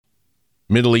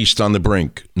Middle East on the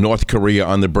brink. North Korea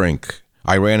on the brink.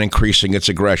 Iran increasing its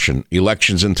aggression,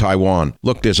 elections in Taiwan.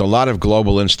 Look, there's a lot of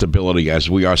global instability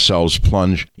as we ourselves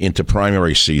plunge into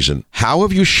primary season. How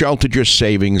have you sheltered your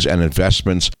savings and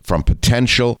investments from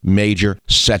potential major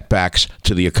setbacks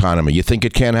to the economy? You think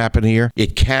it can't happen here?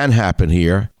 It can happen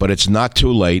here, but it's not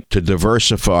too late to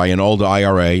diversify an old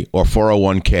IRA or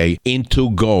 401k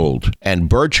into gold. And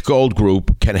Birch Gold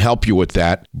Group can help you with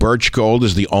that. Birch Gold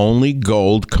is the only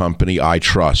gold company I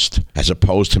trust. As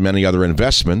opposed to many other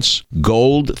investments,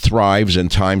 gold thrives in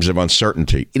times of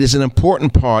uncertainty. It is an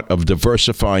important part of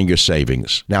diversifying your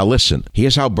savings. Now listen,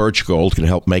 here's how Birch Gold can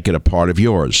help make it a part of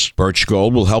yours. Birch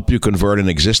Gold will help you convert an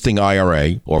existing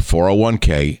IRA or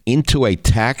 401k into a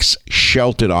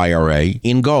tax-sheltered IRA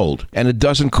in gold. And it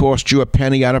doesn't cost you a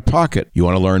penny out of pocket. You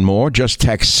want to learn more? Just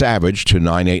text SAVAGE to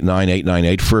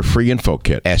 989-898 for a free info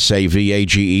kit.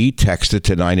 SAVAGE, text it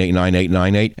to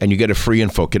 989-898 and you get a free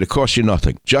info kit. It costs you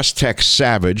nothing. Just text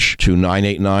SAVAGE to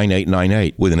 989-898.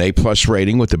 With an A-plus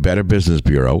rating with the Better Business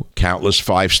Bureau, countless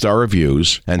 5-star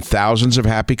reviews, and thousands of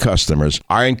happy customers,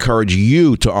 I encourage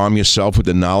you to arm yourself with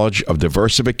the knowledge of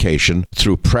diversification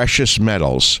through precious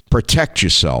metals. Protect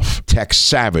yourself. Text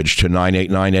SAVAGE to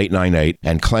 989-898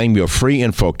 and claim your free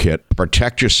info kit.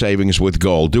 Protect your savings with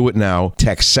gold. Do it now.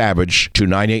 Text SAVAGE to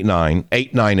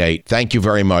 989-898. Thank you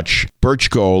very much. Birch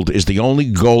Gold is the only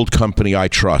gold company I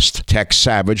trust. Text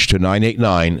SAVAGE to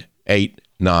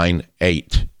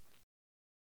 989-898.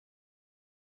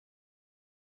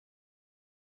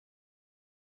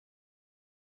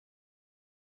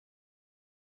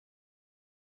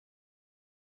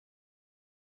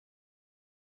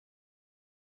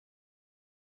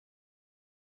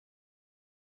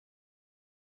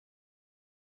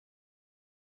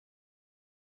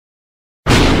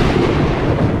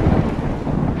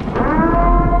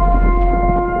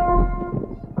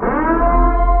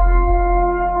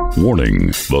 Warning,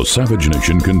 the Savage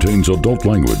Nation contains adult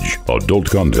language, adult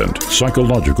content,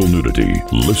 psychological nudity.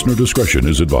 Listener discretion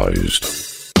is advised.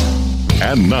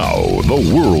 And now,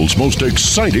 the world's most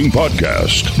exciting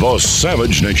podcast, The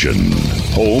Savage Nation,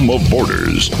 home of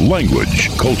borders,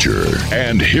 language, culture.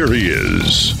 And here he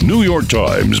is, New York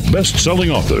Times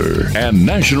best-selling author and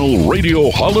National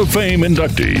Radio Hall of Fame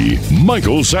inductee,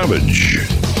 Michael Savage.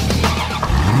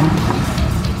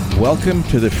 Welcome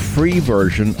to the free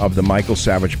version of the Michael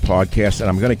Savage podcast, and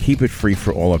I'm going to keep it free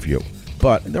for all of you.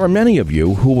 But there are many of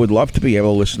you who would love to be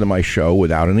able to listen to my show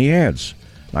without any ads.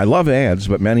 I love ads,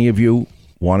 but many of you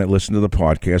want to listen to the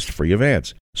podcast free of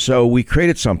ads. So we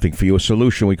created something for you, a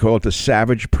solution. We call it the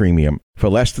Savage Premium. For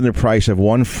less than the price of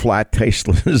one flat,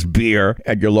 tasteless beer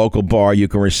at your local bar, you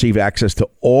can receive access to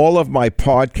all of my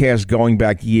podcasts going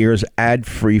back years,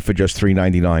 ad-free for just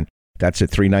 $3.99. That's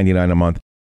it, $3.99 a month.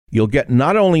 You'll get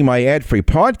not only my ad-free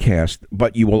podcast,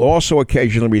 but you will also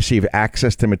occasionally receive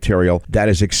access to material that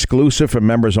is exclusive for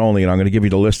members only, and I'm going to give you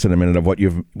the list in a minute of what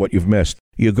you've missed.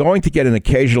 You're going to get an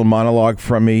occasional monologue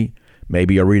from me,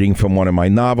 maybe a reading from one of my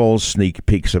novels, sneak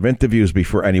peeks of interviews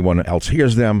before anyone else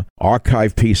hears them,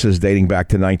 archive pieces dating back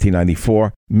to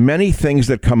 1994. Many things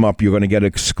that come up, you're going to get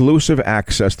exclusive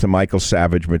access to Michael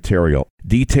Savage material.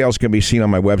 Details can be seen on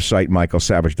my website,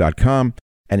 michaelsavage.com,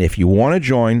 and if you want to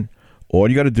join, all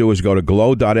you got to do is go to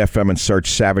glow.fm and search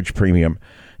Savage Premium.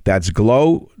 That's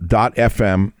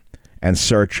glow.fm and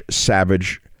search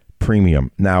Savage Premium.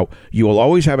 Now, you will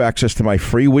always have access to my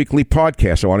free weekly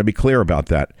podcast. I want to be clear about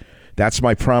that. That's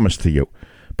my promise to you.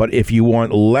 But if you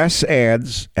want less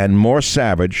ads and more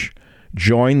Savage,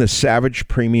 join the Savage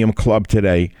Premium Club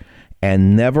today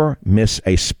and never miss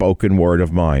a spoken word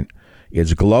of mine.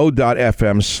 It's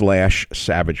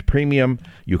glow.fm/Savage Premium.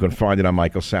 You can find it on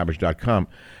michaelsavage.com.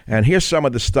 And here's some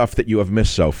of the stuff that you have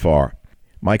missed so far.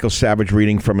 Michael Savage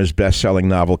reading from his best-selling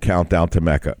novel, Countdown to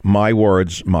Mecca. My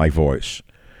words, my voice.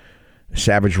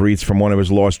 Savage reads from one of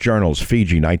his lost journals,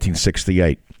 Fiji,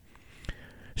 1968.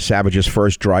 Savage's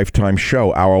first drive time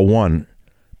show, Hour One.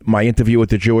 My interview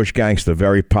with the Jewish gangster,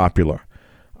 very popular.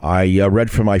 I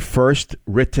read from my first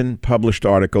written, published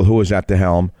article, Who Was at the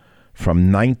Helm,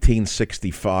 from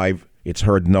 1965. It's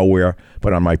heard nowhere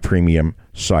but on my premium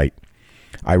site.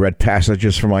 I read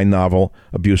passages from my novel,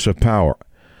 Abuse of Power.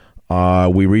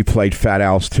 We replayed Fat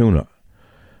Al's Tuna.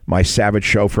 My Savage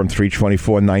show from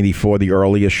 3/24/94, the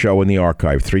earliest show in the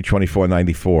archive,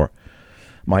 3/24/94.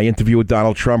 My interview with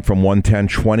Donald Trump from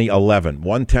 1/10/2011.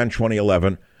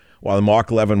 1/10/2011, while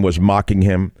Mark Levin was mocking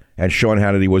him and Sean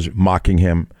Hannity was mocking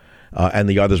him and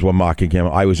the others were mocking him,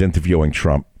 I was interviewing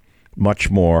Trump. Much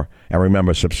more. And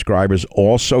remember, subscribers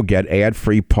also get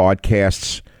ad-free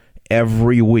podcasts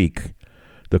every week.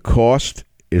 The cost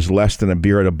is less than a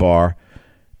beer at a bar,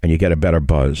 and you get a better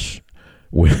buzz.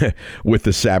 with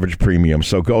the Savage Premium.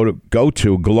 So go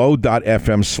to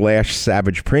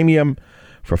glow.fm/Savage Premium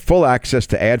for full access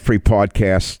to ad-free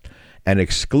podcasts and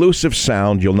exclusive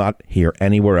sound you'll not hear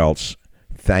anywhere else.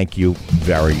 Thank you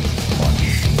very much.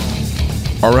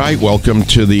 All right, welcome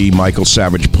to the Michael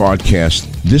Savage Podcast.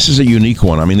 This is a unique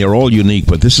one. I mean, they're all unique,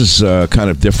 but this is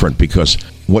kind of different because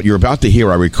what you're about to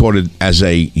hear I recorded as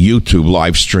a YouTube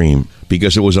live stream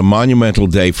because it was a monumental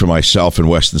day for myself in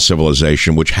Western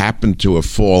civilization, which happened to have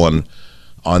fallen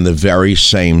on the very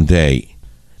same day.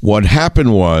 What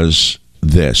happened was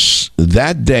this.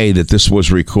 That day that this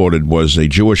was recorded was a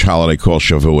Jewish holiday called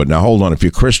Shavuot. Now, hold on. If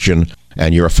you're Christian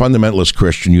and you're a fundamentalist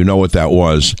Christian, you know what that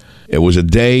was. It was a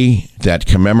day that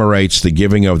commemorates the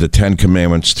giving of the Ten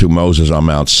Commandments to Moses on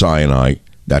Mount Sinai.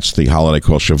 That's the holiday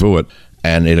called Shavuot.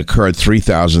 And it occurred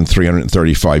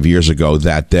 3,335 years ago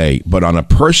that day. But on a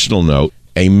personal note,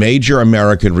 a major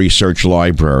American research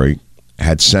library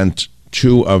had sent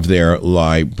two of their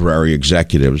library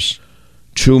executives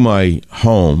to my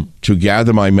home to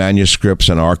gather my manuscripts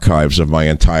and archives of my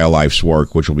entire life's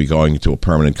work, which will be going into a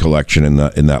permanent collection in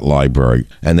that library.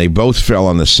 And they both fell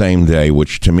on the same day,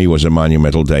 which to me was a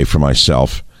monumental day for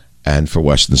myself and for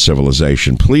Western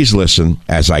civilization. Please listen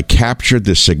as I captured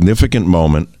this significant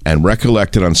moment and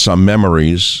recollected on some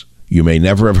memories you may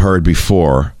never have heard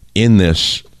before in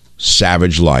this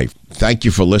savage life. Thank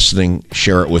you for listening.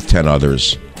 Share it with 10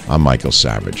 others. I'm Michael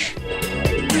Savage.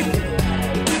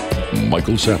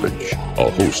 Michael Savage, a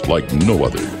host like no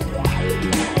other.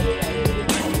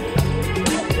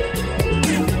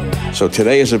 So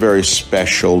today is a very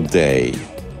special day.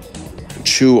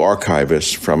 Two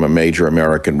archivists from a major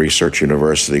American research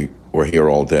university were here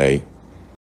all day,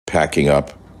 packing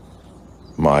up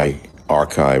my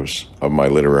archives, of my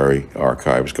literary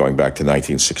archives, going back to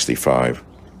 1965.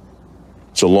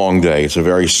 It's a long day. It's a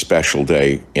very special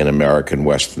day in American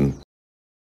Western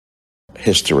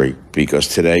history, because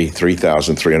today,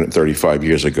 3,335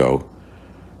 years ago,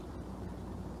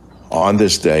 on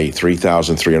this day,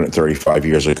 3,335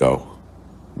 years ago,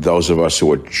 those of us who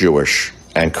are Jewish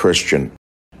and Christian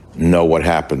know what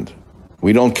happened.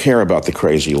 We don't care about the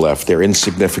crazy left. They're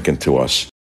insignificant to us.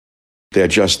 They're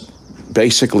just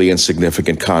basically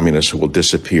insignificant communists who will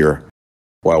disappear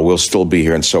while we'll still be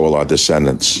here, and so will our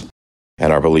descendants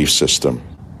and our belief system.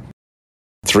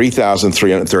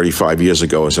 3,335 years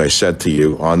ago, as I said to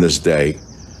you, on this day,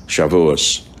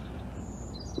 Shavuos,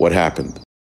 what happened?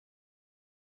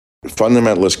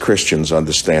 Fundamentalist Christians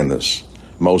understand this.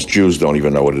 Most Jews don't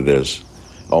even know what it is.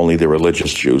 Only the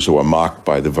religious Jews who are mocked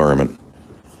by the vermin,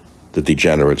 the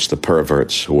degenerates, the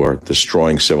perverts who are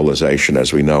destroying civilization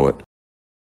as we know it.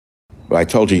 But I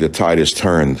told you the tide is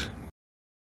turned.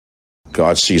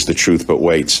 God sees the truth but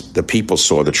waits. The people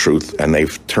saw the truth and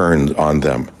they've turned on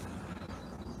them.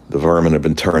 The vermin have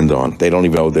been turned on. They don't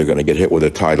even know they're going to get hit with a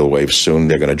tidal wave soon.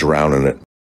 They're going to drown in it.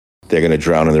 They're going to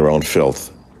drown in their own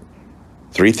filth.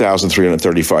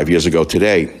 3,335 years ago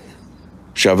today,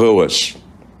 Shavuos,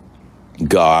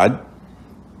 God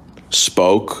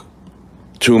spoke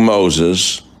to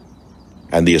Moses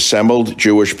and the assembled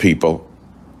Jewish people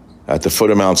at the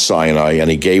foot of Mount Sinai,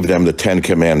 and he gave them the Ten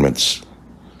Commandments.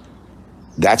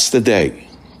 That's the day.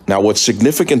 Now, what's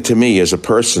significant to me as a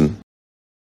person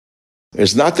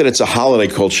is not that it's a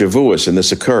holiday called Shavuos and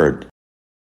this occurred.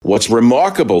 What's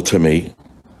remarkable to me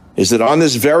is that on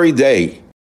this very day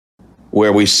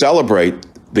where we celebrate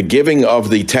the giving of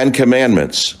the Ten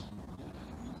Commandments,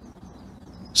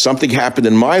 something happened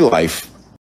in my life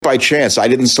by chance. I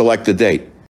didn't select the date.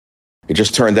 It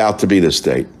just turned out to be this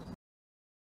date.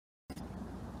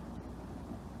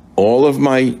 All of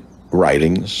my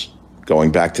writings,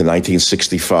 going back to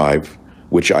 1965,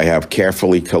 which I have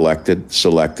carefully collected,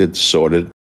 selected, sorted,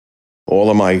 all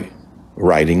of my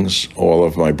writings, all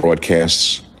of my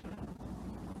broadcasts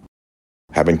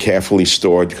have been carefully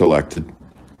stored, collected,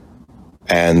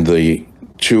 and the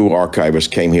two archivists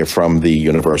came here from the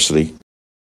university.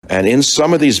 And in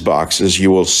some of these boxes,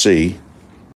 you will see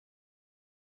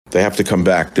they have to come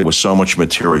back. There was so much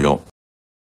material.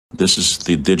 This is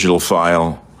the digital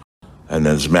file, and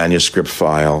there's manuscript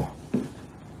file.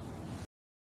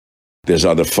 There's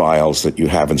other files that you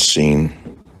haven't seen.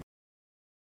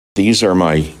 These are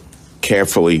my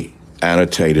carefully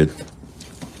annotated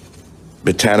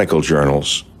botanical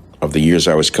journals of the years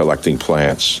I was collecting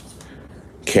plants,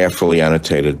 carefully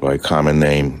annotated by common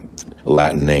name,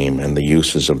 Latin name, and the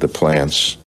uses of the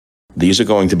plants. These are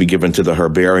going to be given to the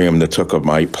herbarium that took of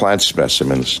my plant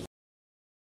specimens.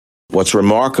 What's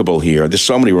remarkable here, there's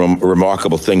so many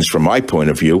remarkable things from my point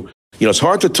of view. You know, it's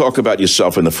hard to talk about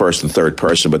yourself in the first and third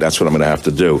person, but that's what I'm going to have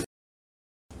to do.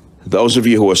 Those of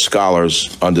you who are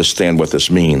scholars understand what this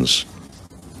means.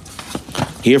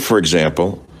 Here, for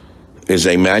example, is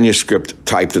a manuscript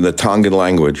typed in the Tongan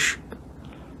language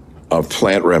of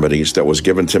plant remedies that was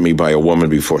given to me by a woman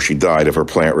before she died of her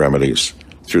plant remedies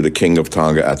through the King of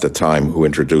Tonga at the time, who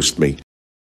introduced me.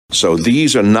 So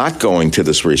these are not going to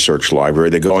this research library.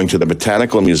 They're going to the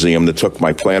Botanical Museum that took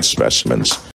my plant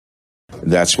specimens.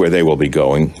 That's where they will be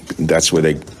going. That's where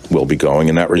they will be going.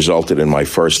 And that resulted in my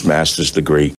first master's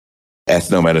degree,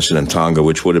 ethnomedicine in Tonga,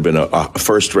 which would have been a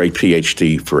first-rate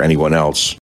PhD for anyone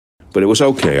else. But it was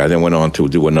okay. I then went on to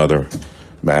do another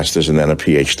master's and then a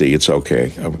PhD. It's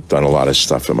okay. I've done a lot of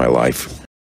stuff in my life.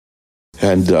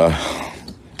 And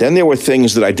then there were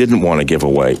things that I didn't want to give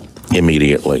away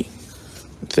immediately.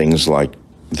 Things like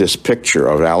this picture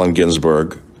of Allen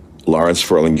Ginsberg, Lawrence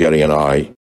Ferlinghetti, and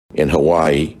I in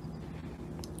Hawaii.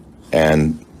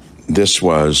 And this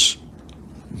was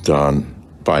done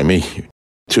by me.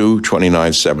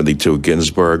 2/29/72,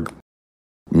 Ginsberg,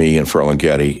 me and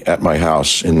Ferlinghetti at my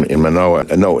house in Manoa.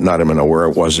 No, not in Manoa, where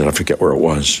it was. I forget where it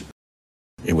was.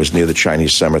 It was near the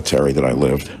Chinese cemetery that I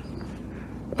lived.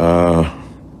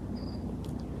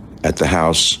 At the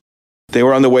house. They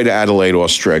were on the way to Adelaide,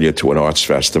 Australia, to an arts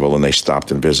festival, and they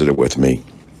stopped and visited with me.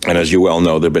 And as you well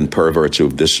know, there have been perverts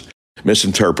who've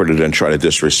misinterpreted and tried to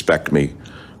disrespect me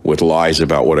with lies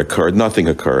about what occurred. Nothing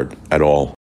occurred at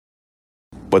all.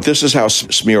 But this is how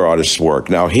smear artists work.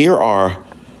 Now,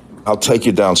 I'll take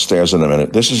you downstairs in a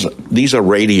minute. These are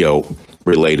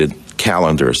radio-related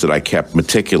calendars that I kept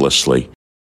meticulously,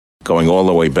 going all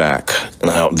the way back.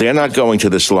 Now, they're not going to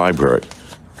this library.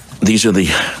 These are the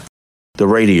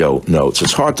radio notes.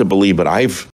 It's hard to believe, but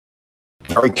I've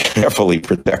very carefully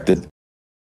protected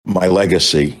my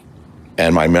legacy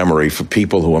and my memory for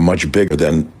people who are much bigger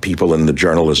than people in the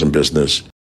journalism business.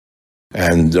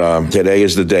 And today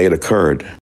is the day it occurred.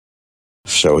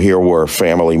 So here were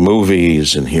family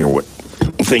movies, and here were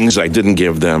things I didn't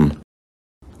give them.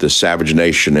 The Savage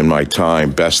Nation in my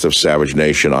time, Best of Savage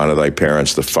Nation, Honor Thy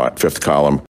Parents, the fifth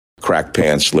column, Crack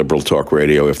Pants, Liberal Talk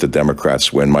Radio, If the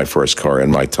Democrats Win, My First Car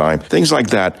in My Time. Things like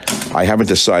that. I haven't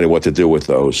decided what to do with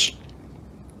those.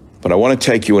 But I want to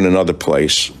take you in another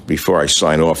place before I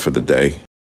sign off for the day.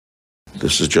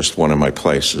 This is just one of my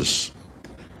places.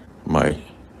 My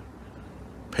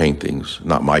paintings,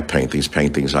 not my paintings,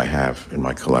 paintings I have in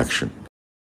my collection.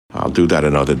 I'll do that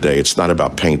another day. It's not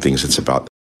about paintings, it's about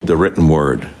the written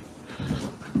word.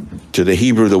 To the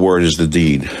Hebrew, the word is the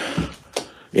deed.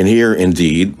 In here,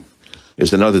 indeed,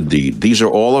 is another deed. These are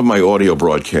all of my audio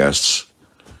broadcasts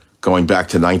going back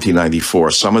to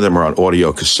 1994. Some of them are on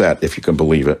audio cassette, if you can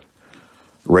believe it.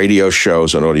 Radio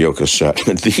shows on audio cassette.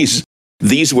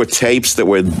 These were tapes that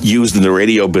were used in the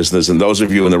radio business, and those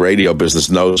of you in the radio business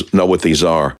know what these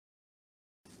are.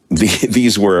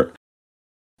 These were,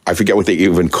 I forget what they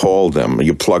even called them.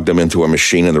 You plugged them into a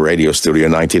machine in the radio studio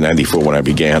in 1994 when I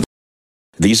began.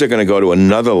 These are going to go to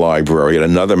another library at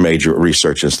another major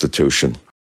research institution.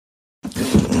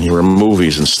 Here are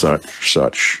movies and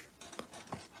such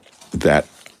that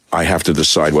I have to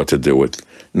decide what to do with.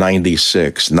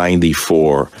 96,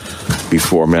 94,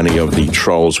 before many of the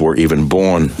trolls were even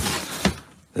born.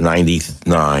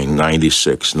 99,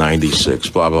 96, 96,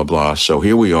 blah, blah, blah. So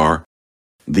here we are.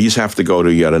 These have to go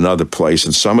to yet another place.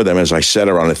 And some of them, as I said,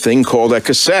 are on a thing called a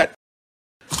cassette.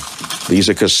 These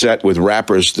are cassette with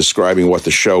rappers describing what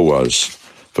the show was,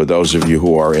 for those of you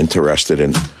who are interested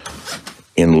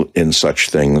in such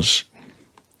things.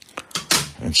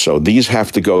 And so these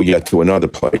have to go yet to another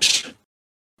place.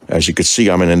 As you can see,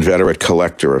 I'm an inveterate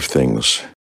collector of things.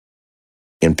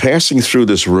 In passing through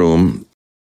this room,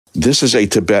 this is a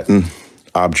Tibetan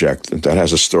object that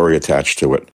has a story attached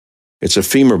to it. It's a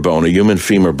femur bone, a human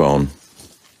femur bone.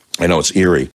 I know it's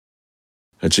eerie.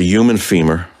 It's a human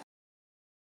femur.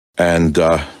 And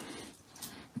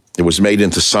it was made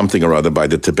into something or other by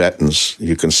the Tibetans.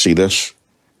 You can see this.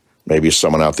 Maybe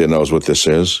someone out there knows what this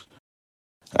is.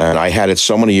 And I had it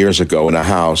so many years ago in a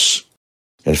house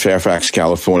in Fairfax,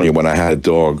 California, when I had a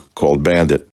dog called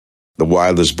Bandit, the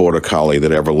wildest border collie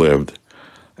that ever lived.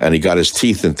 And he got his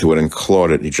teeth into it and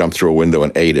clawed it. He jumped through a window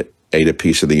and ate a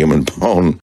piece of the human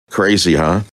bone. Crazy,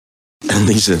 huh? And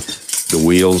these are the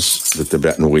wheels, the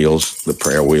Tibetan wheels, the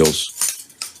prayer wheels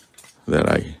that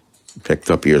I picked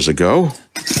up years ago.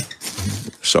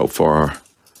 So far,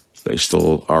 they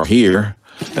still are here.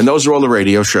 And those are all the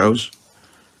radio shows.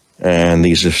 And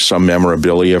these are some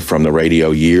memorabilia from the radio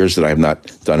years that I have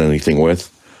not done anything with.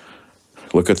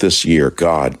 Look at this year.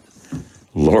 God.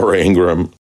 Laura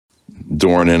Ingraham,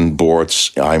 Dornan,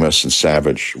 Bortz, Imus, and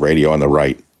Savage. Radio on the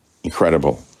right.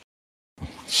 Incredible.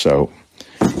 So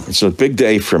it's a big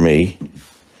day for me.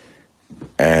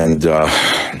 And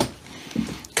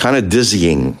kind of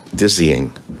dizzying.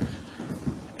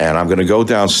 And I'm going to go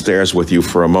downstairs with you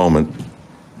for a moment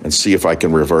and see if I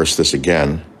can reverse this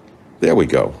again. There we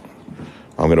go.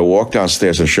 I'm going to walk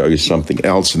downstairs and show you something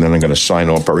else, and then I'm going to sign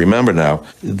off. But remember now,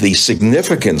 the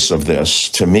significance of this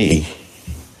to me,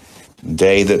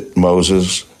 day that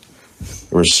Moses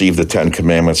received the Ten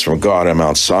Commandments from God at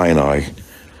Mount Sinai.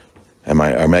 Am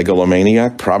I a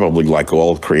megalomaniac? Probably, like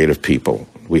all creative people.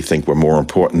 We think we're more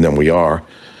important than we are.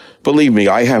 Believe me,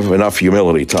 I have enough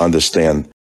humility to understand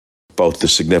both the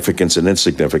significance and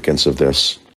insignificance of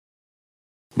this.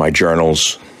 My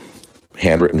journals,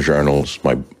 handwritten journals,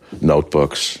 my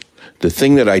notebooks. The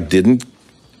thing that I didn't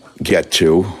get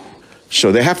to,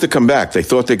 so they have to come back. They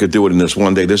thought they could do it in this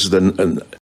one day. This is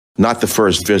not the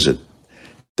first visit.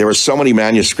 There were so many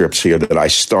manuscripts here that I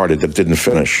started that didn't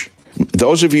finish.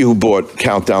 Those of you who bought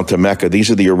Countdown to Mecca,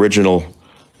 these are the original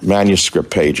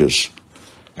manuscript pages.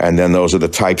 And then those are the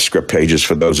typescript pages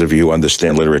for those of you who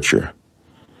understand literature.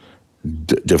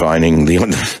 Divining the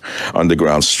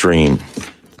underground stream.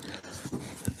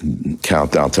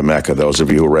 Countdown to Mecca, those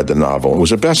of you who read the novel. It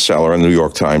was a bestseller on the New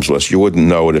York Times list. You wouldn't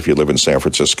know it if you live in San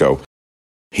Francisco.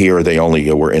 Here, they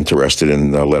only were interested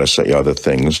in, let us say, other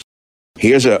things.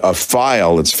 Here's a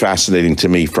file that's fascinating to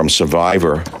me from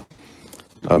Survivor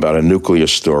about a nuclear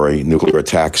story, nuclear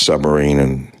attack submarine.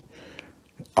 And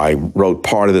I wrote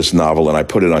part of this novel, and I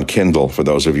put it on Kindle. For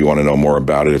those of you who want to know more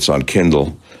about it, it's on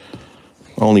Kindle.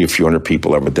 Only a few hundred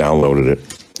people ever downloaded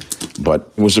it.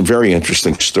 But it was a very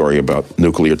interesting story about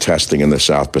nuclear testing in the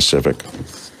South Pacific.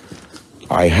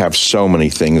 I have so many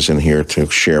things in here to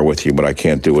share with you, but I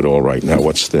can't do it all right now.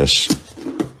 What's this?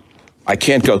 I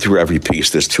can't go through every piece.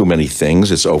 There's too many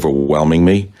things. It's overwhelming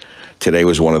me. Today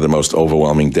was one of the most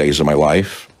overwhelming days of my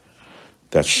life.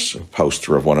 That's a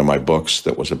poster of one of my books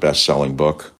that was a best-selling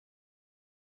book.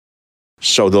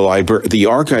 So the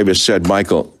archivist said,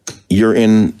 Michael, you're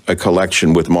in a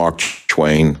collection with Mark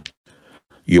Twain.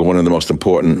 You're one of the most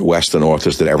important Western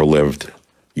authors that ever lived.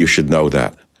 You should know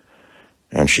that.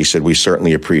 And she said, we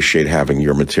certainly appreciate having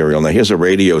your material. Now, here's a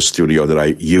radio studio that I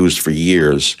used for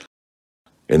years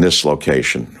in this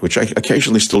location, which I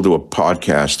occasionally still do a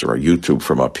podcast or a YouTube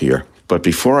from up here. But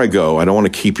before I go, I don't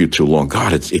want to keep you too long.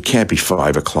 God, it can't be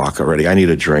 5 o'clock already. I need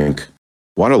a drink.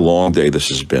 What a long day this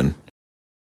has been.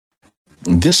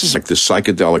 This is like the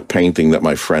psychedelic painting that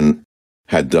my friend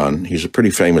had done. He's a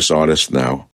pretty famous artist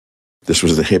now. This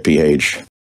was the hippie age.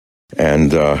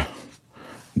 And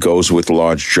goes with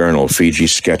large journal, Fiji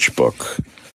sketchbook.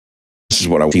 This is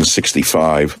what I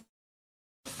 1965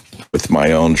 with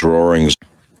my own drawings.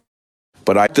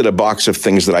 But I did a box of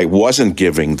things that I wasn't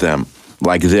giving them,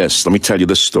 like this. Let me tell you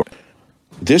this story.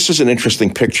 This is an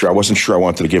interesting picture. I wasn't sure I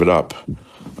wanted to give it up.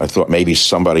 I thought maybe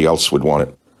somebody else would want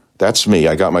it. That's me.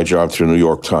 I got my job through New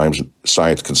York Times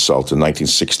science consultant in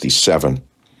 1967.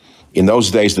 In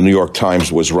those days, the New York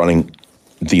Times was running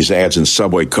these ads in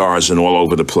subway cars and all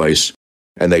over the place,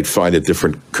 and they'd find a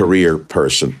different career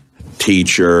person,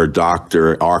 teacher,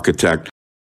 doctor, architect.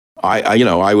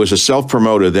 I was a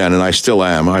self-promoter then, and I still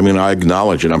am. I mean, I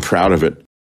acknowledge it. I'm proud of it.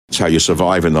 It's how you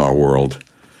survive in our world.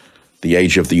 The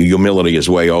age of the humility is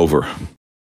way over.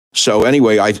 So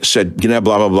anyway, I said, blah,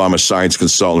 blah, blah, I'm a science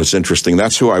consultant. It's interesting.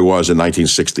 That's who I was in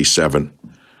 1967.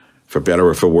 For better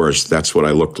or for worse, that's what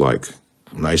I looked like.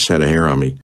 Nice head of hair on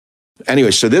me.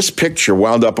 Anyway, so this picture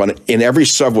wound up in every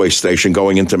subway station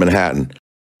going into Manhattan.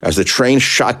 As the train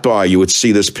shot by, you would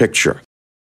see this picture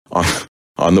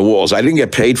on the walls. I didn't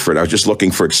get paid for it. I was just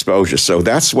looking for exposure. So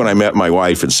that's when I met my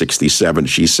wife in 67.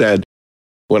 She said,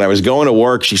 when I was going to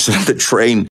work, she said, the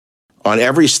train, on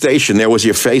every station, there was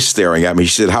your face staring at me.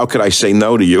 She said, how could I say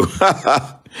no to you?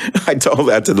 I told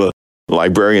that to the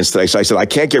librarians today. So I said, I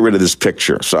can't get rid of this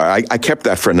picture. So I kept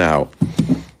that for now,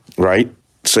 right?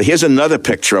 So here's another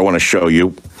picture I want to show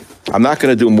you. I'm not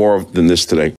going to do more than this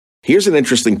today. Here's an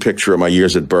interesting picture of my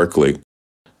years at Berkeley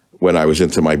when I was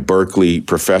into my Berkeley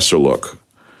professor look.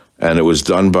 And it was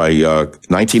done by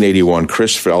 1981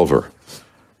 Chris Felver,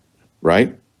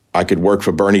 right? I could work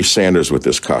for Bernie Sanders with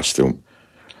this costume.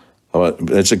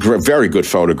 It's a very good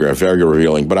photograph, very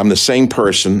revealing, but I'm the same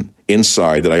person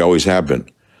inside that I always have been.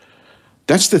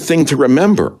 That's the thing to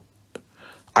remember.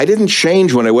 I didn't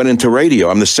change when I went into radio.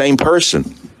 I'm the same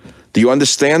person. Do you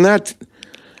understand that?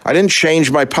 I didn't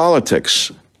change my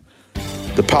politics.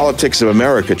 The politics of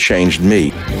America changed me.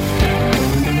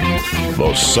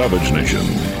 The Savage Nation.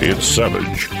 It's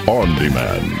Savage on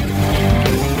Demand.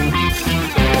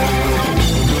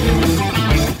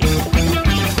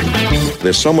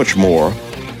 There's so much more.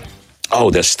 Oh,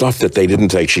 there's stuff that they didn't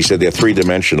take. She said they're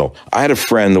three-dimensional. I had a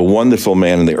friend, a wonderful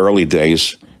man in the early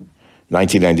days,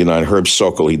 1999, Herb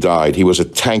Sokol. He died. He was a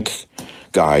tank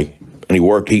guy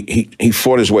and he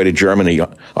fought his way to Germany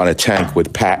on a tank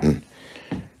with Patton.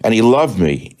 And he loved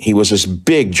me. He was this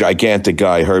big, gigantic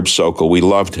guy, Herb Sokol. We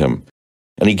loved him.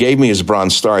 And he gave me his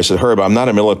Bronze Star. I said, Herb, I'm not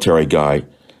a military guy.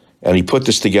 And he put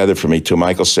this together for me to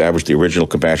Michael Savage, the original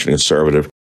compassionate conservative,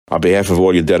 on behalf of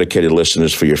all your dedicated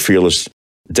listeners, for your fearless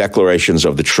declarations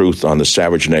of the truth on the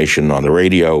Savage Nation, on the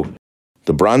radio.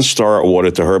 The Bronze Star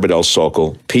awarded to Herbert L.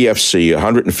 Sokol, PFC,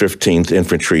 115th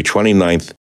Infantry,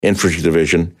 29th Infantry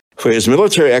Division, for his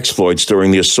military exploits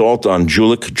during the assault on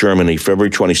Jülich, Germany,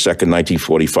 February 22nd,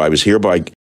 1945, is hereby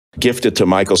gifted to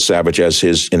Michael Savage as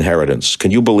his inheritance.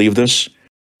 Can you believe this?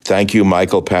 Thank you,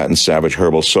 Michael Patton Savage,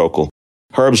 Herbert Sokol.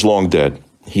 Herb's long dead.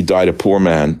 He died a poor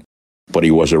man, but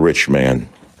he was a rich man.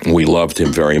 We loved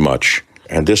him very much.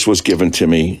 And this was given to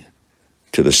me,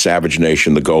 to the Savage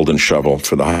Nation, the Golden Shovel,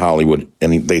 for the Hollywood.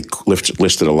 And they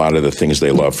listed a lot of the things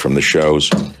they loved from the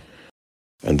shows.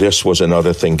 And this was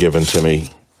another thing given to me,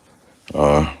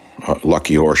 a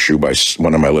Lucky Horseshoe by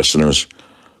one of my listeners.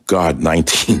 God,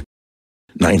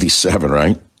 1997,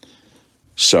 right?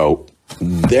 So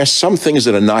there's some things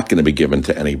that are not going to be given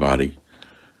to anybody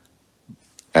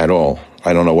at all.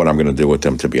 I don't know what I'm going to do with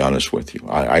them, to be honest with you.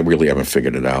 I really haven't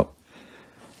figured it out.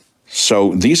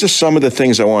 So these are some of the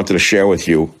things I wanted to share with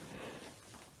you.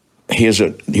 Here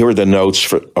are the notes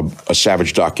for a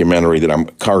Savage documentary that I'm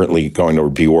currently going to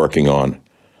be working on,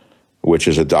 which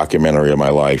is a documentary of my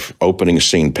life. Opening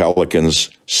scene, pelicans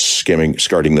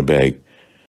skirting the bay.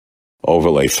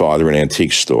 Overlay, father in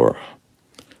antique store.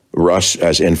 Russ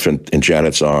as infant in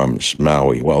Janet's arms,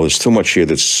 Maui. Well, there's too much here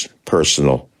that's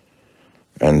personal.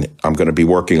 And I'm going to be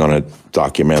working on a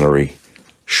documentary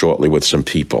shortly with some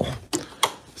people.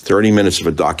 30 minutes of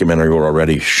a documentary were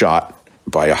already shot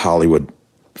by a Hollywood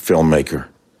filmmaker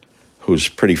who's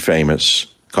pretty famous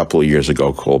a couple of years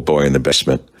ago, called Boy in the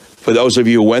Basement. For those of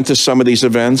you who went to some of these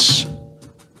events,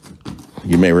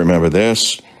 you may remember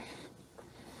this.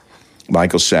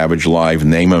 Michael Savage Live,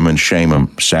 Name 'Em and Shame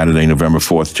 'Em, Saturday, November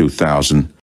 4th,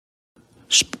 2000.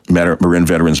 Marin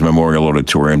Veterans Memorial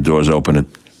Auditorium, doors open.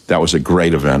 That was a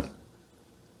great event.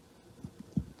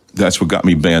 That's what got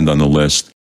me banned on the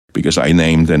list, because I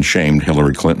named and shamed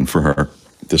Hillary Clinton for her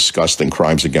disgusting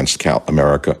crimes against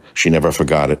America. She never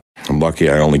forgot it. I'm lucky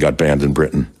I only got banned in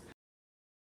Britain.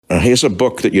 Here's a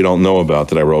book that you don't know about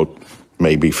that I wrote,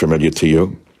 may be familiar to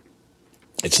you.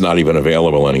 It's not even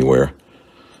available anywhere.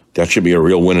 That should be a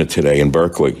real winner today in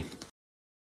Berkeley.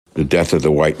 The Death of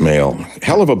the White Male.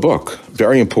 Hell of a book.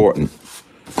 Very important.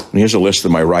 And here's a list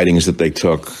of my writings that they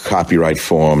took, copyright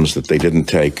forms that they didn't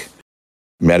take,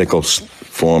 medical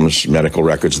forms, medical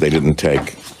records they didn't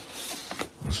take.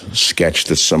 Sketch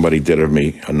that somebody did of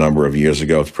me a number of years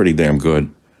ago. It's pretty damn good.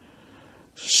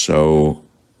 So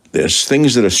there's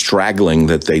things that are straggling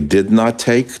that they did not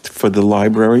take for the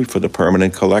library, for the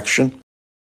permanent collection.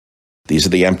 These are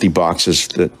the empty boxes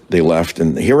that they left.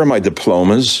 And here are my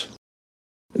diplomas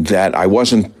that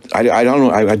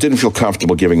I didn't feel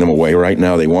comfortable giving them away right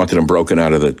now. They wanted them broken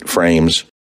out of the frames.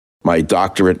 My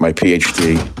doctorate, my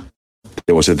PhD.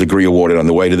 There was a degree awarded on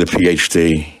the way to the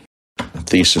PhD,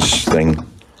 thesis thing.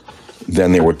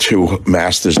 Then there were 2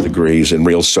 master's degrees in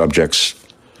real subjects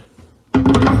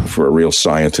for a real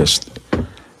scientist.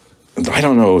 I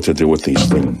don't know what to do with these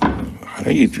things. How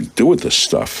do you do with this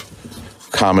stuff?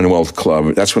 Commonwealth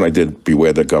Club. That's when I did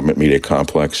Beware the Government Media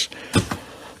Complex.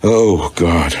 Oh,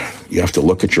 God. You have to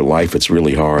look at your life. It's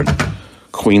really hard.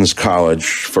 Queens College,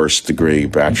 first degree,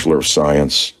 Bachelor of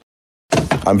Science.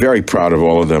 I'm very proud of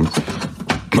all of them.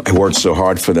 I worked so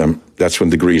hard for them. That's when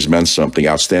degrees meant something.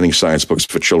 Outstanding Science Books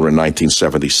for Children,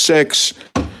 1976.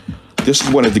 This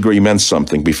is when a degree meant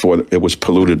something, before it was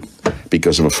polluted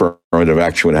because of affirmative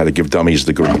action when it had to give dummies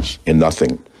degrees in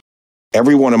nothing.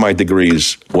 Every one of my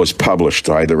degrees was published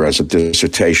either as a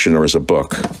dissertation or as a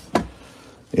book.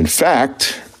 In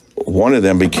fact, one of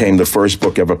them became the first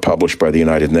book ever published by the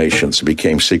United Nations. It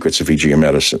became Secrets of E.G.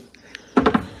 Medicine.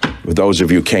 For those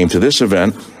of you who came to this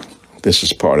event, this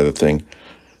is part of the thing.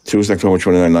 Tuesday, October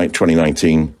 29,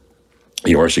 2019,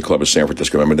 University Club of San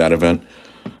Francisco. Remember that event?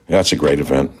 That's a great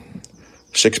event.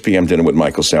 6 p.m. dinner with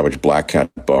Michael Savage, Black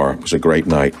Cat Bar. It was a great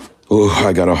night. Ooh,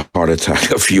 I got a heart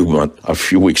attack a few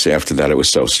weeks after that. It was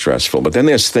so stressful. But then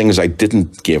there's things I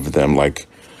didn't give them, like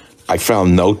I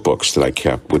found notebooks that I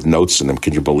kept with notes in them.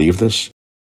 Can you believe this?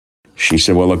 She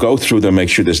said, well, I'll go through them, make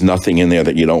sure there's nothing in there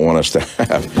that you don't want us to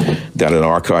have, that an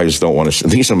archives don't want us.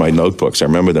 And these are my notebooks. I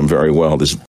remember them very well.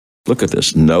 Look at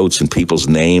this, notes and people's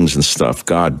names and stuff.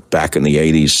 God, back in the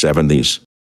 80s, 70s.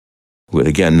 With,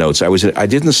 again, notes. I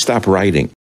didn't stop writing.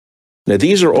 Now,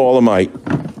 these are all of my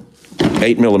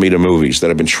 8mm movies that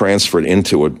have been transferred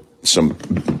into some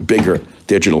bigger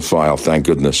digital file, thank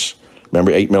goodness.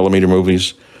 Remember 8mm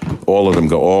movies? All of them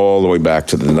go all the way back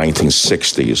to the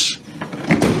 1960s.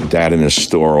 Dad in his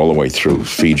store all the way through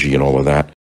Fiji and all of that.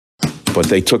 But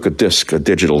they took a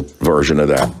digital version of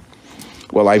that.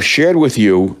 Well, I've shared with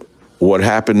you what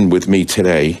happened with me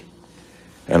today,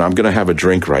 and I'm going to have a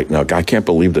drink right now. I can't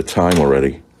believe the time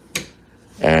already.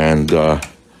 And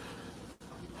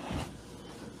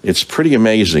it's pretty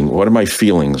amazing. What are my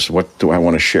feelings? What do I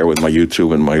want to share with my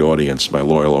YouTube and my audience, my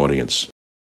loyal audience?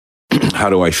 How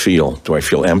do I feel? Do I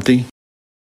feel empty?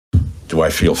 Do I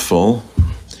feel full?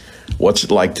 What's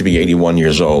it like to be 81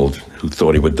 years old, who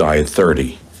thought he would die at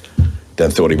 30,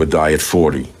 then thought he would die at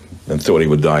 40, then thought he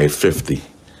would die at 50,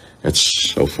 and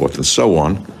so forth and so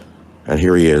on. And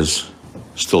here he is,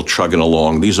 still chugging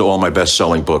along. These are all my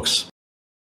best-selling books.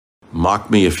 Mock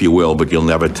me if you will, but you'll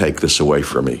never take this away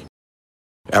from me.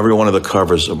 Every one of the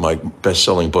covers of my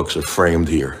best-selling books are framed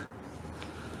here.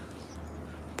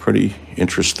 Pretty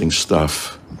interesting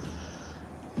stuff.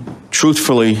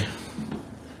 Truthfully,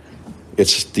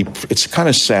 it's kind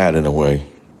of sad in a way.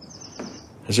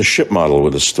 There's a ship model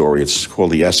with a story. It's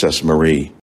called the SS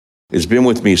Marie. It's been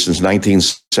with me since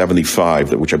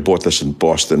 1975, which I bought this in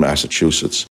Boston,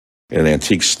 Massachusetts, in an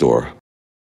antique store.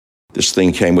 This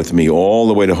thing came with me all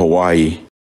the way to Hawaii.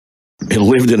 It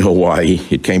lived in Hawaii.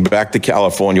 It came back to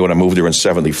California when I moved here in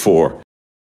 74.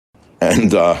 And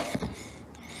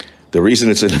the reason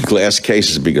it's in a glass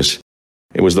case is because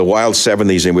it was the wild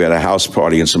 70s and we had a house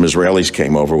party and some Israelis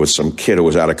came over with some kid who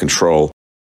was out of control.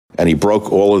 And he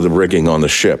broke all of the rigging on the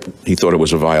ship. He thought it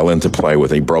was a violin to play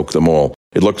with. He broke them all.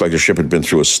 It looked like the ship had been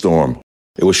through a storm.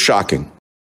 It was shocking.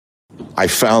 I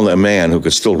found a man who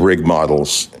could still rig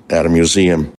models at a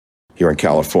museum here in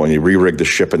California. He re-rigged the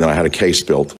ship and then I had a case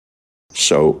built.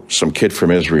 So some kid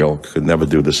from Israel could never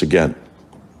do this again.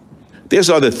 There's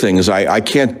other things. I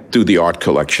can't do the art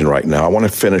collection right now. I want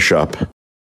to finish up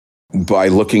by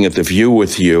looking at the view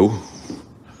with you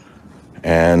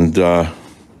and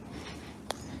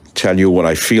tell you what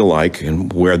I feel like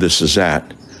and where this is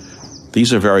at.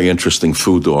 These are very interesting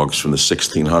food dogs from the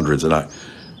 1600s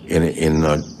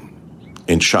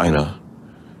in China.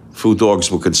 Food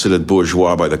dogs were considered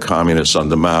bourgeois by the communists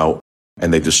under Mao,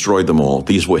 and they destroyed them all.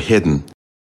 These were hidden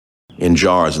in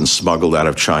jars and smuggled out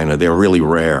of China. They're really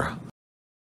rare.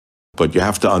 But you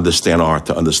have to understand art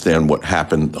to understand what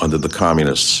happened under the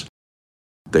communists.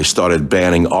 They started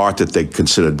banning art that they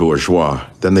considered bourgeois.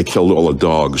 Then they killed all the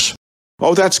dogs.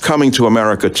 Oh, that's coming to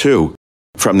America too,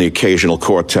 from the occasional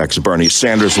Cortex, Bernie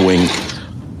Sanders wing,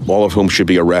 all of whom should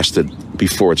be arrested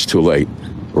before it's too late.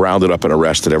 Rounded up and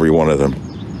arrested, every one of them.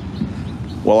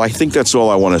 Well, I think that's all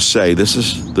I want to say. This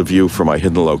is the view from my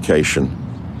hidden location.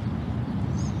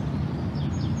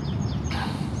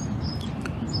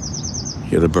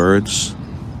 Hear the birds?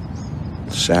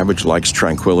 Savage likes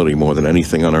tranquility more than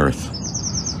anything on earth.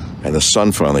 And the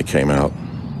sun finally came out.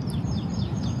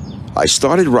 I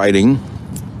started writing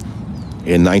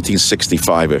in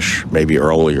 1965-ish, maybe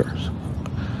earlier.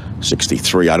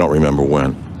 63, I don't remember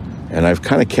when. And I've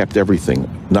kind of kept everything.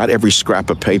 Not every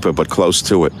scrap of paper, but close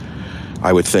to it.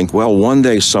 I would think, well, one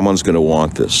day someone's going to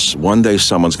want this. One day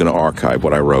someone's going to archive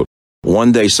what I wrote.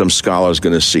 One day some scholar's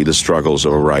going to see the struggles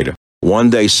of a writer. One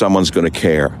day someone's going to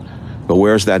care. But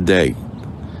where's that day?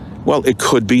 Well, it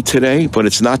could be today, but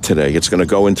it's not today. It's going to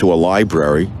go into a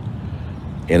library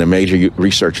in a major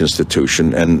research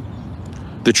institution. And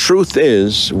the truth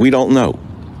is, we don't know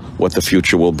what the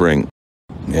future will bring.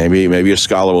 Maybe a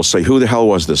scholar will say, who the hell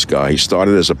was this guy? He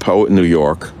started as a poet in New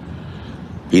York.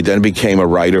 He then became a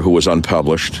writer who was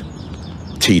unpublished,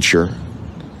 teacher.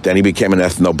 Then he became an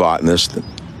ethnobotanist,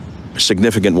 a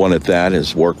significant one at that.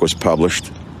 His work was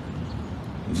published.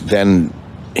 Then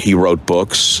he wrote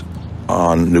books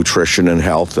on nutrition and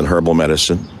health and herbal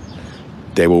medicine.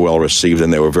 They were well received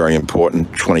and they were very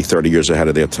important, 20, 30 years ahead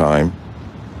of their time.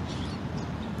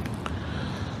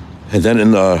 And then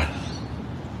in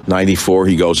 94,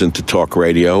 he goes into talk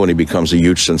radio and he becomes a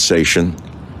huge sensation.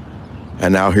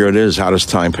 And now here it is. How does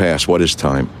time pass? What is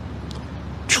time?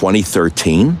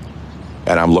 2013?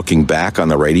 And I'm looking back on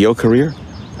the radio career?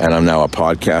 And I'm now a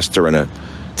podcaster and a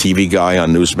TV guy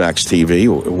on Newsmax TV.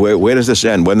 Where does this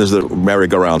end? When does the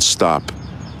merry-go-round stop?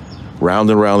 Round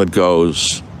and round it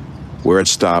goes. Where it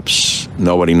stops,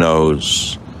 nobody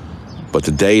knows. But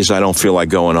the days I don't feel like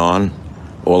going on,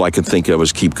 all I can think of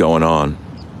is keep going on.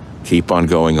 Keep on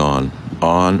going on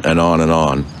and on and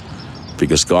on.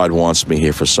 Because God wants me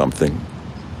here for something.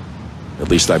 At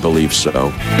least I believe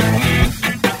so.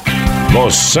 The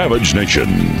Savage Nation.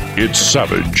 It's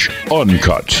savage,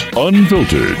 uncut,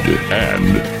 unfiltered,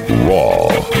 and raw.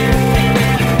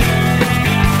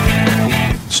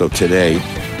 So today,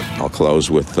 I'll close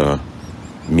with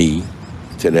me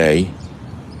today.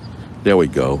 There we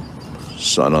go.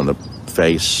 Sun on the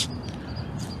face,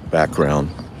 background.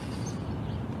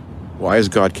 Why has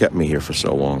God kept me here for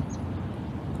so long?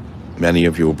 Many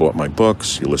of you have bought my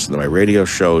books, you listen to my radio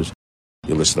shows,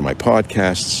 you listen to my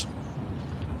podcasts.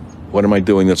 What am I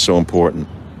doing that's so important?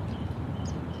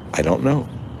 I don't know,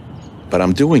 but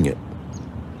I'm doing it.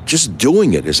 Just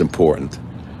doing it is important.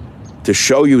 To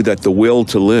show you that the will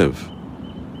to live,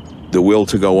 the will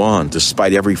to go on,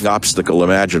 despite every obstacle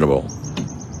imaginable,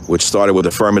 which started with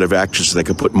affirmative action so they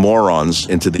could put morons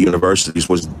into the universities,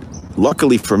 was,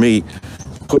 luckily for me,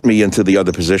 put me into the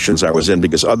other positions I was in,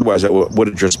 because otherwise I would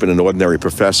have just been an ordinary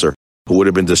professor who would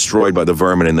have been destroyed by the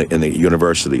vermin in the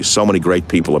universities. So many great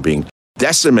people are being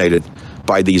decimated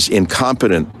by these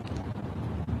incompetent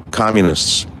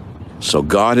communists. So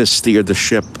God has steered the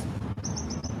ship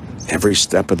every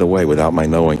step of the way without my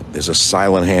knowing. There's a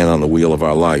silent hand on the wheel of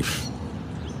our life,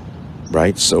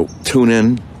 right? So tune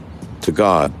in to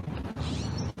God.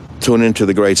 Tune into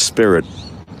the Great Spirit.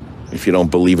 If you don't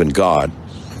believe in God,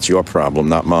 it's your problem,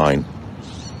 not mine.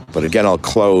 But again, I'll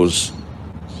close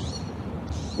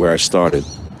where I started.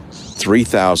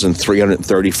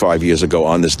 3,335 years ago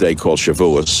on this day called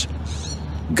Shavuos,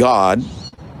 God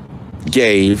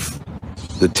gave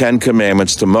the 10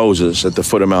 Commandments to Moses at the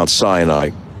foot of Mount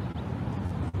Sinai.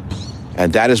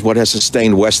 And that is what has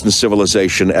sustained Western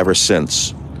civilization ever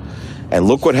since. And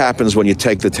look what happens when you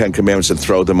take the 10 Commandments and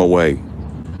throw them away.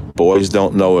 Boys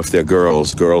don't know if they're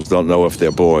girls. Girls don't know if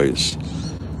they're boys.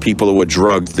 People who are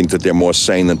drugged think that they're more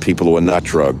sane than people who are not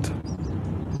drugged.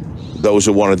 Those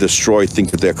who want to destroy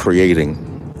think that they're creating.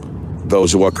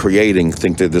 Those who are creating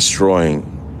think they're destroying.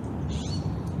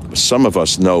 Some of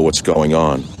us know what's going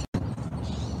on.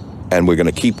 And we're going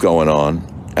to keep going on.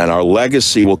 And our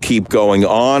legacy will keep going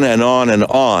on and on and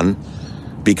on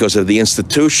because of the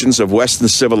institutions of Western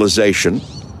civilization,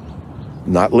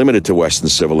 not limited to Western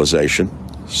civilization,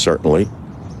 certainly.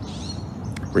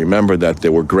 Remember that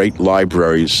there were great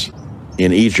libraries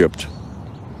in Egypt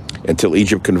until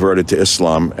Egypt converted to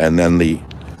Islam, and then the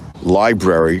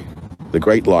library, the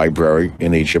great library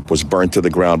in Egypt, was burnt to the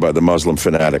ground by the Muslim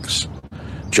fanatics.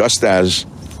 Just as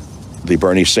the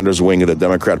Bernie Sanders wing of the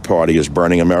Democrat Party is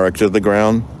burning America to the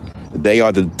ground, they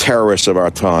are the terrorists of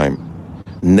our time.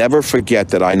 Never forget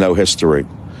that I know history.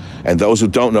 And those who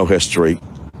don't know history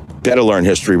better learn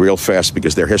history real fast,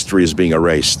 because their history is being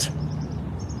erased.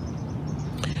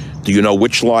 Do you know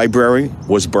which library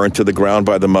was burnt to the ground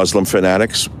by the Muslim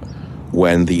fanatics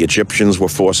when the Egyptians were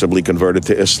forcibly converted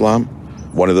to Islam?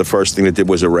 One of the first things they did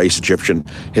was erase Egyptian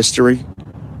history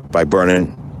by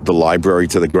burning the library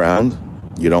to the ground.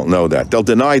 You don't know that. They'll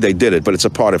deny they did it, but it's a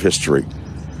part of history.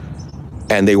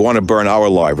 And they want to burn our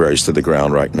libraries to the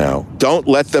ground right now. Don't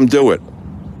let them do it.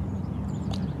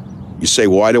 You say,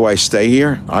 why do I stay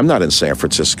here? I'm not in San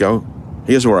Francisco.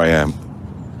 Here's where I am.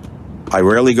 I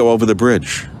rarely go over the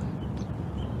bridge.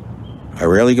 I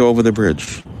rarely go over the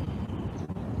bridge.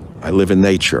 I live in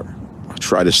nature. I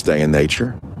try to stay in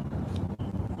nature.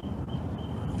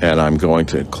 And I'm going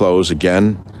to close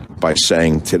again by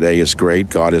saying today is great.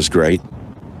 God is great.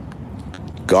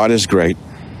 God is great.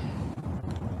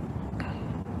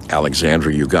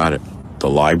 Alexandria, you got it. The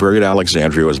library at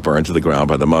Alexandria was burned to the ground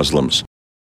by the Muslims,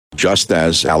 just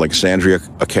as Alexandria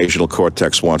Occasional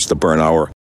Cortex wants to burn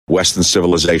our Western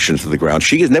civilization to the ground.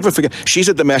 She is, never forget, she's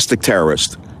a domestic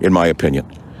terrorist, in my opinion.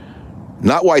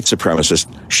 Not white supremacist.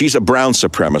 She's a brown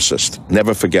supremacist.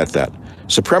 Never forget that.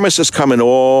 Supremacists come in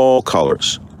all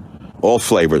colors, all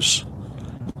flavors.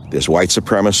 There's white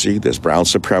supremacy, there's brown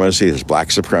supremacy, there's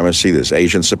black supremacy, there's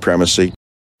Asian supremacy.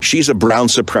 She's a brown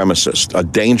supremacist, a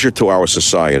danger to our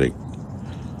society.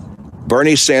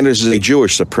 Bernie Sanders is a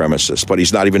Jewish supremacist, but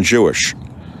he's not even Jewish.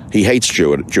 He hates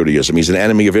Judaism. He's an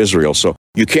enemy of Israel, so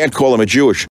you can't call him a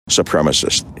Jewish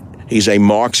supremacist. He's a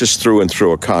Marxist through and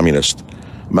through, a communist,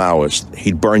 Maoist.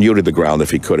 He'd burn you to the ground if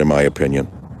he could, in my opinion.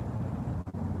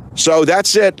 So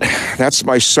that's it. That's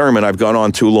my sermon. I've gone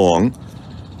on too long.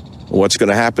 What's going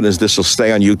to happen is this will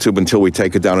stay on YouTube until we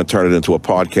take it down and turn it into a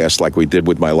podcast like we did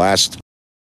with my last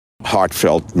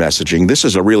heartfelt messaging. This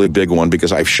is a really big one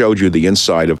because I've showed you the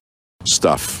inside of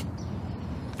stuff.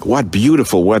 What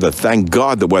beautiful weather. Thank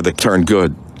God the weather turned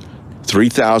good.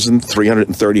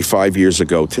 3,335 years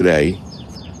ago today,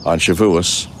 on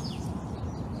Shavuos,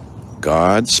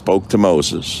 God spoke to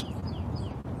Moses,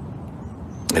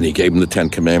 and he gave him the 10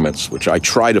 Commandments, which I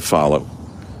try to follow.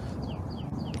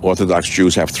 Orthodox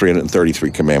Jews have 333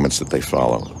 commandments that they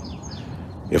follow.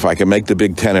 If I can make the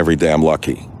Big 10 every day, I'm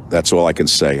lucky. That's all I can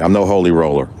say. I'm no holy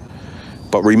roller.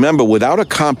 But remember, without a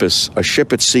compass, a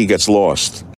ship at sea gets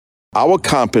lost. Our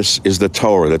compass is the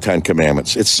Torah, the 10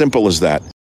 Commandments. It's simple as that.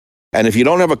 And if you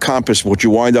don't have a compass, what you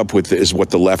wind up with is what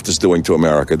the left is doing to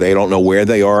America. They don't know where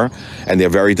they are, and they're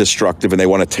very destructive, and they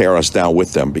want to tear us down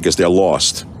with them because they're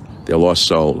lost. They're lost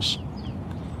souls.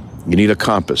 You need a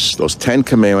compass. Those 10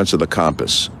 commandments are the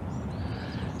compass.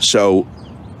 So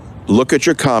look at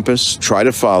your compass. Try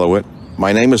to follow it.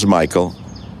 My name is Michael.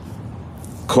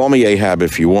 Call me Ahab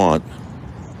if you want,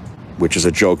 which is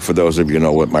a joke for those of you who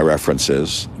know what my reference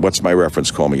is. What's my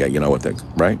reference? Call me, you know what,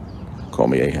 right? Call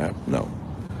me Ahab. No.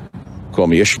 Call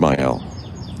me Ishmael.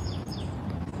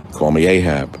 Call me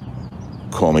Ahab.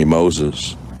 Call me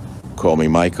Moses. Call me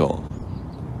Michael.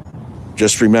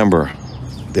 Just remember,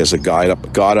 there's a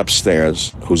God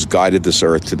upstairs who's guided this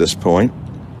earth to this point,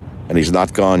 and he's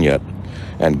not gone yet.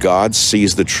 And God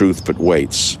sees the truth but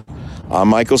waits. I'm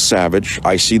Michael Savage.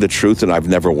 I see the truth, and I've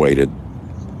never waited.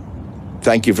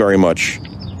 Thank you very much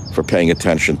for paying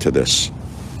attention to this.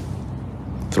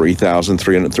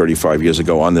 3,335 years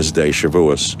ago on this day,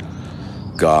 Shavuos,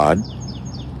 God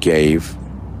gave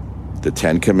the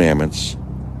 10 commandments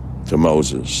to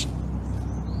Moses.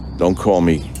 Don't call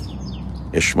me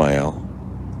Ishmael.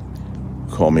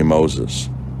 Call me Moses.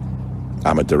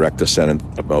 I'm a direct descendant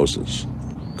of Moses,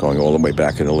 going all the way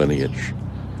back in the lineage.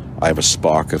 I have a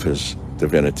spark of his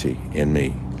divinity in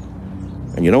me.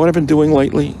 And you know what I've been doing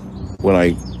lately? When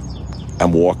I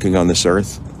am walking on this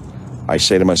earth, I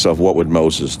say to myself, what would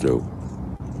Moses do?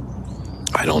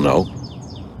 I don't know.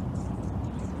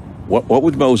 What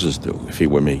would Moses do if he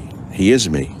were me? He is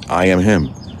me. I am him.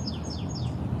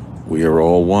 We are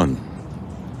all one.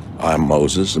 I'm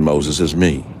Moses, and Moses is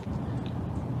me.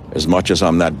 As much as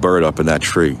I'm that bird up in that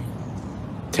tree.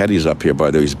 Teddy's up here,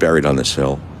 by the way. He's buried on this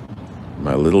hill.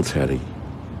 My little Teddy.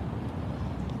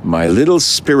 My little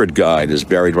spirit guide is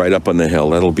buried right up on the hill.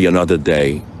 That'll be another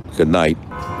day. Good night.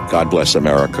 God bless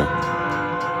America.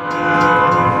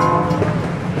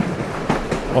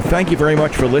 Well, thank you very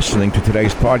much for listening to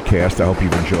today's podcast. I hope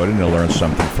you've enjoyed it and you'll learn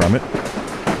something from it.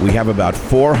 We have about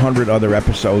 400 other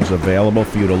episodes available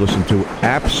for you to listen to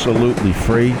absolutely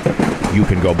free. You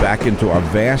can go back into our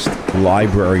vast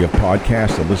library of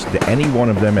podcasts and listen to any one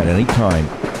of them at any time.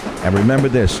 And remember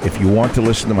this, if you want to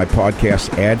listen to my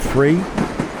podcast ad-free,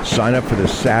 sign up for the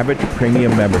Savage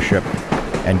Premium membership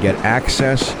and get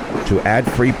access to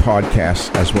ad-free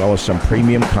podcasts as well as some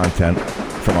premium content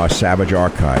from our Savage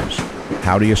archives.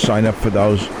 How do you sign up for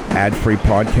those ad-free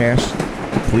podcasts?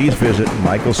 Please visit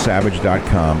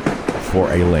michaelsavage.com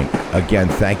for a link. Again,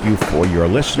 thank you for your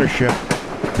listenership.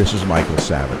 This is Michael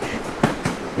Savage.